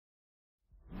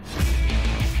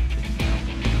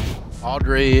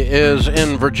Audrey is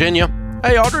in Virginia.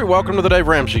 Hey, Audrey, welcome to the Dave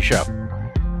Ramsey Show.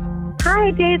 Hi,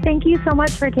 Dave. Thank you so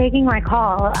much for taking my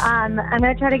call. I'm going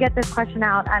to try to get this question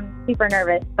out. I'm super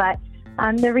nervous, but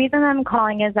the reason I'm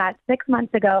calling is that 6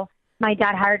 months ago, my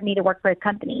dad hired me to work for his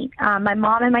company. My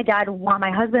mom and my dad want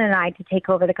my husband and I to take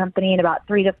over the company in about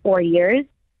 3 to 4 years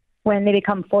when they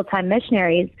become full-time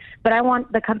missionaries. But I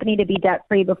want the company to be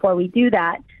debt-free before we do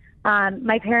that.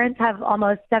 My parents have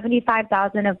almost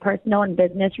 $75,000 of personal and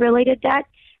business-related debt,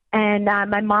 and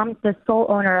my mom's the sole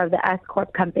owner of the S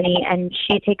Corp company, and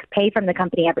she takes pay from the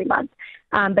company every month.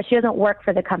 But she doesn't work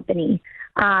for the company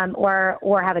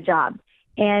or have a job.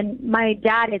 And my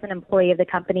dad is an employee of the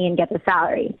company and gets a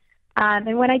salary.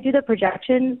 And when I do the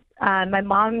projections, my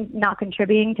mom not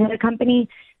contributing to the company,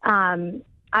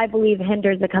 I believe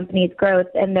hinders the company's growth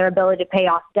and their ability to pay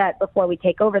off debt before we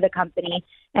take over the company.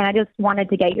 And I just wanted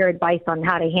to get your advice on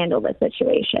how to handle this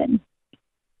situation.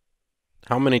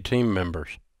 How many team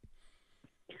members?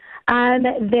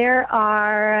 There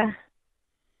are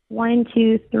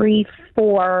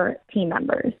 4 team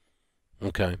members.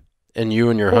 Okay. And you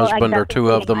and your husband are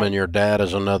 2 of them, and your dad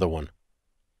is another one.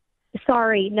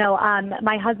 Sorry, no.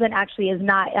 My husband actually is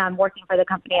not working for the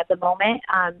company at the moment.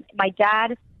 My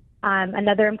dad,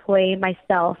 another employee,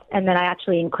 myself, and then I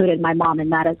actually included my mom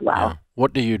in that as well. Yeah.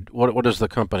 What does the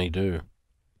company do?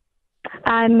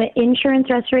 Insurance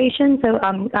restoration, so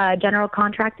general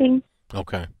contracting.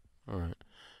 Okay. All right.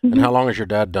 Mm-hmm. And how long has your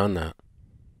dad done that?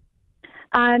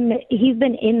 He's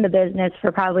been in the business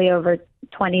for probably over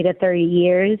 20 to 30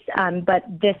 years, but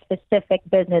this specific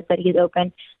business that he's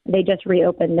opened, they just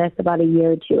reopened this about a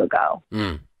year or 2 ago.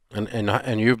 Mm.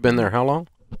 And you've been there how long?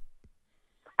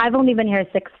 I've only been here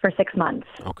for 6 months.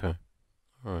 Okay.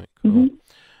 All right. Cool. Mm-hmm.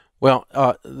 Well,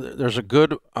 there's a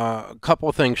good couple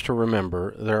of things to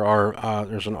remember.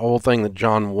 There's an old thing that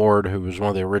John Ward, who was one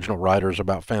of the original writers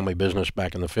about family business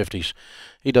back in the 50s,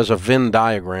 he does a Venn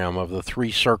diagram of the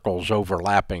 3 circles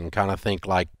overlapping, kind of think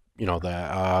like,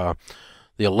 the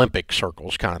Olympic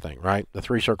circles kind of thing, right? The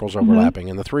 3 circles overlapping.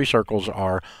 And the 3 circles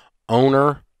are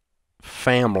owner,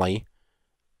 family,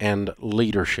 and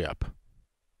leadership.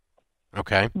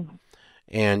 Okay?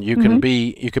 And you can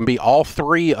be all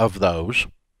 3 of those.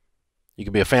 You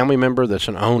could be a family member that's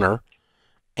an owner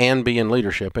and be in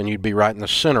leadership, and you'd be right in the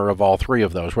center of all 3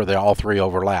 of those where they all 3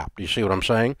 overlap. Do you see what I'm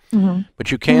saying? Mm-hmm. But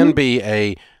you can be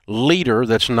a leader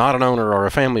that's not an owner or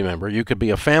a family member. You could be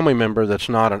a family member that's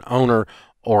not an owner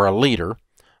or a leader.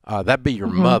 That'd be your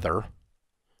mother.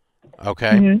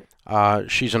 Okay?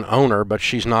 She's an owner, but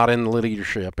she's not in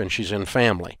leadership, and she's in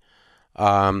family.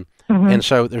 And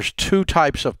so there's 2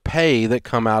 types of pay that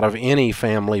come out of any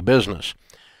family business.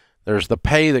 There's the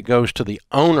pay that goes to the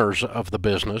owners of the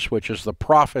business, which is the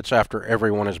profits after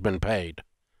everyone has been paid.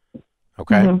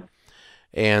 Okay?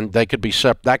 And they could be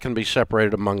that can be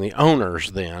separated among the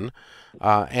owners then.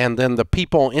 And then the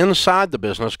people inside the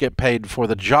business get paid for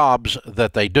the jobs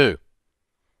that they do.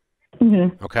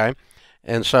 Okay?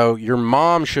 And so your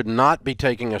mom should not be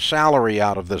taking a salary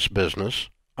out of this business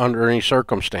under any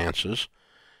circumstances.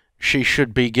 She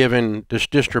should be given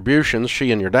distributions,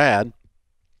 she and your dad,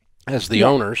 as the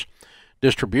owners,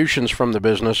 distributions from the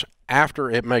business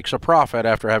after it makes a profit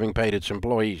after having paid its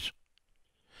employees.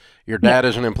 Your dad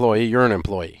is an employee, you're an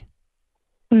employee.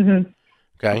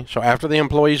 Okay, so after the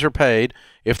employees are paid,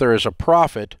 if there is a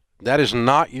profit, that is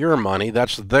not your money,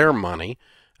 that's their money,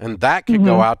 and that could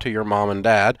go out to your mom and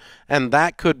dad, and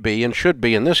that could be, and should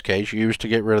be in this case, used to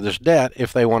get rid of this debt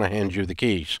if they want to hand you the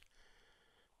keys.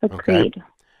 Agreed. Okay?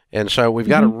 And so we've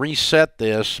got to reset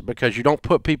this because you don't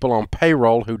put people on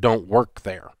payroll who don't work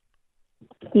there.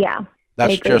 Yeah.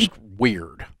 That's just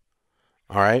weird.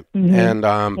 All right? And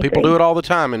people do it all the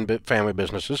time in family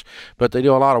businesses, but they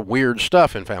do a lot of weird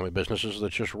stuff in family businesses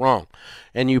that's just wrong.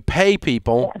 And you pay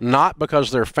people not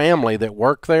because they're family that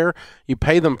work there. You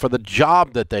pay them for the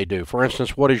job that they do. For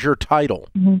instance, what is your title?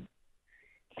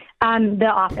 I'm the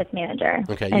office manager.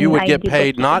 Okay. You would get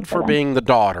paid not for being the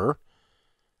daughter.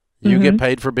 You get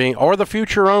paid for being, or the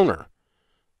future owner.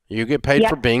 You get paid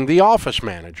for being the office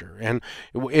manager. And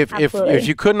if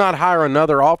you could not hire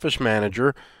another office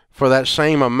manager for that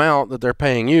same amount that they're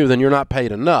paying you, then you're not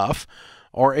paid enough.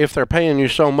 Or if they're paying you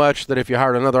so much that if you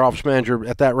hired another office manager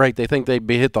at that rate, they think they'd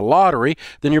be hit the lottery,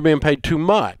 then you're being paid too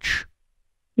much.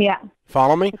 Yeah.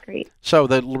 Follow me? Agreed. So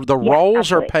the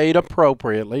roles are paid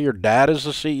appropriately. Your dad is the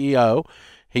CEO.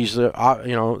 He's the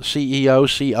CEO,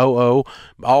 COO,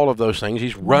 all of those things.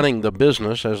 He's running the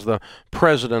business as the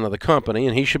president of the company,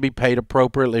 and he should be paid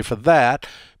appropriately for that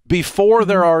before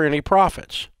there are any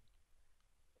profits.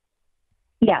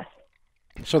 Yes.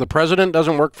 So the president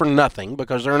doesn't work for nothing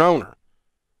because they're an owner.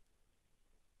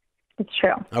 It's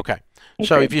true. Okay.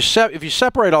 So if you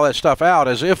separate all that stuff out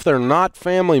as if they're not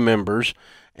family members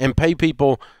and pay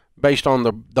people based on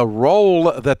the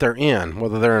role that they're in,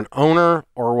 whether they're an owner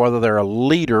or whether they're a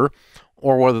leader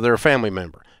or whether they're a family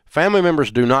member. Family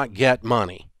members do not get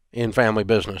money in family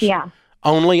business. Yeah.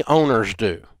 Only owners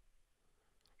do.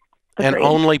 And Agreed.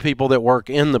 only people that work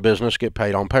in the business get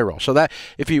paid on payroll. So that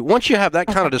once you have that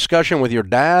kind of discussion with your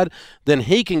dad, then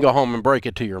he can go home and break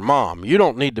it to your mom. You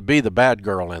don't need to be the bad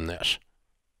girl in this.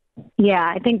 Yeah,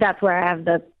 I think that's where I have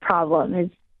the problem is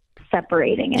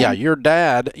separating it. Yeah, you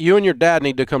and your dad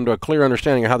need to come to a clear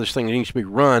understanding of how this thing needs to be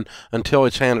run until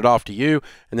it's handed off to you,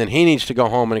 and then he needs to go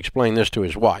home and explain this to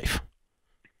his wife.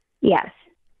 Yes.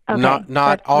 Okay.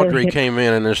 Not Audrey came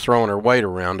in and is throwing her weight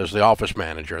around as the office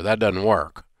manager. That doesn't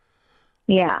work.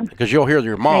 Yeah. Because you'll hear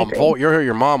your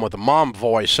mom with a mom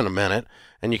voice in a minute,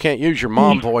 and you can't use your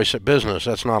mom voice at business.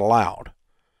 That's not allowed.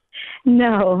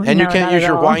 No. And you can't use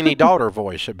your whiny daughter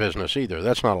voice at business either.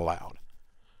 That's not allowed.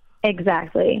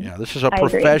 Exactly. Yeah, this is a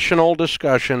professional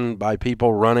discussion by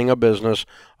people running a business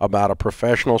about a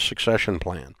professional succession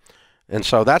plan. And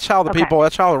so that's how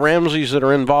that's how the Ramseys that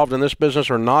are involved in this business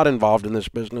or not involved in this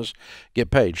business get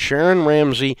paid. Sharon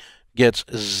Ramsey gets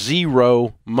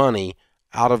zero money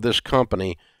out of this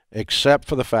company except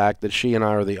for the fact that she and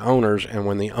I are the owners, and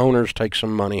when the owners take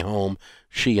some money home,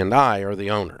 she and I are the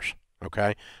owners,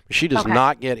 okay? But she does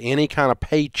not get any kind of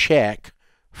paycheck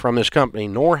from this company,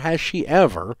 nor has she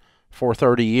ever for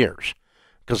 30 years,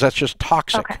 because that's just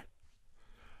toxic. Okay.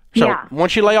 So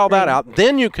once you lay all that out,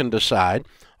 then you can decide,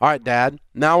 all right, Dad,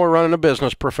 now we're running a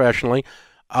business professionally.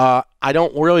 I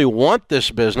don't really want this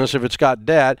business if it's got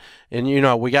debt, and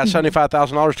we got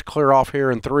 $75,000 to clear off here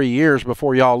in 3 years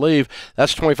before y'all leave.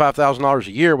 That's $25,000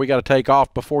 a year we got to take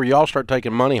off before y'all start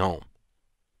taking money home.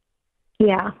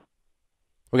 Yeah.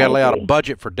 We got to lay out a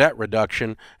budget for debt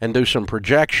reduction and do some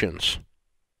projections.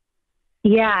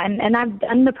 Yeah, and I've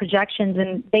done the projections,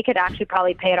 and they could actually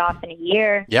probably pay it off in a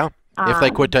year. Yeah, if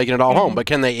they quit taking it all home. But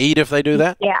can they eat if they do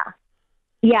that? Yeah.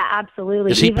 Yeah,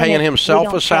 absolutely. Is he paying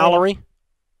himself a salary?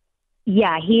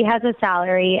 Yeah, he has a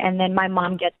salary, and then my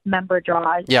mom gets member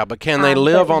draws. Yeah, but can they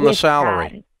live on the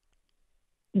salary?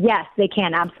 Yes, they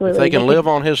can, absolutely. If they can live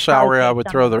on his salary, I would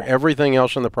throw everything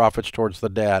else in the profits towards the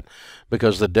debt,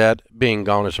 because the debt being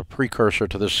gone is a precursor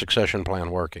to this succession plan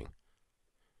working.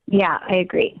 Yeah, I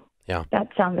agree. Yeah. That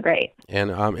sounds great.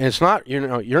 And it's not,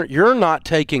 you're not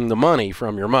taking the money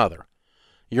from your mother.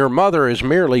 Your mother is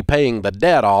merely paying the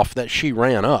debt off that she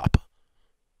ran up.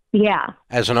 Yeah.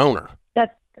 As an owner.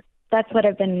 That's what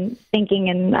I've been thinking,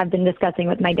 and I've been discussing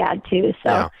with my dad too. So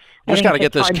yeah. You just got to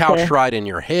get this couched right in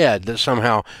your head that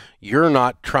somehow you're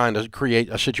not trying to create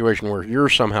a situation where you're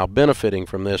somehow benefiting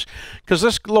from this, because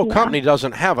this little company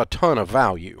doesn't have a ton of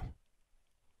value.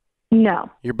 No.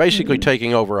 You're basically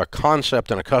taking over a concept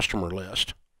and a customer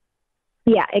list.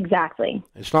 Yeah, exactly.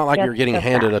 It's not like you're getting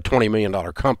handed a $20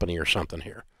 million company or something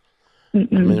here. I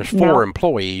mean, there's 4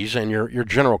 employees, and you're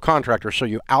general contractor, so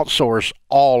you outsource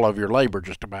all of your labor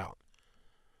just about.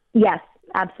 Yes,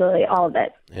 absolutely, all of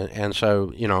it. And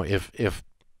so, if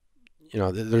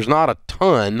there's not a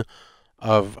ton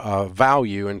of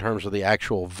value in terms of the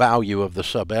actual value of the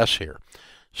sub S here.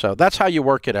 So that's how you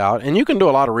work it out. And you can do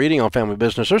a lot of reading on family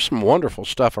business. There's some wonderful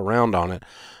stuff around on it.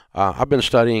 I've been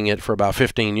studying it for about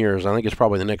 15 years. I think it's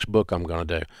probably the next book I'm going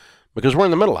to do, because we're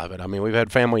in the middle of it. I mean, we've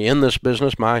had family in this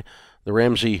business. The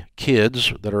Ramsey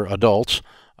kids that are adults,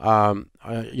 are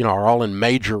all in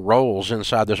major roles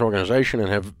inside this organization and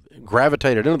have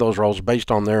gravitated into those roles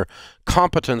based on their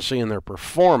competency and their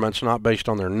performance, not based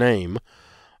on their name,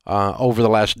 over the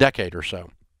last decade or so.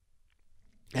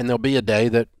 And there'll be a day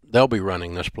that they'll be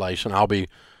running this place and I'll be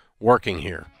working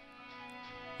here.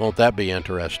 Won't that be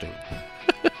interesting?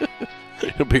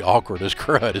 It'll be awkward as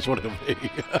crud is what it'll be.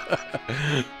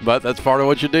 But that's part of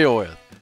what you deal with.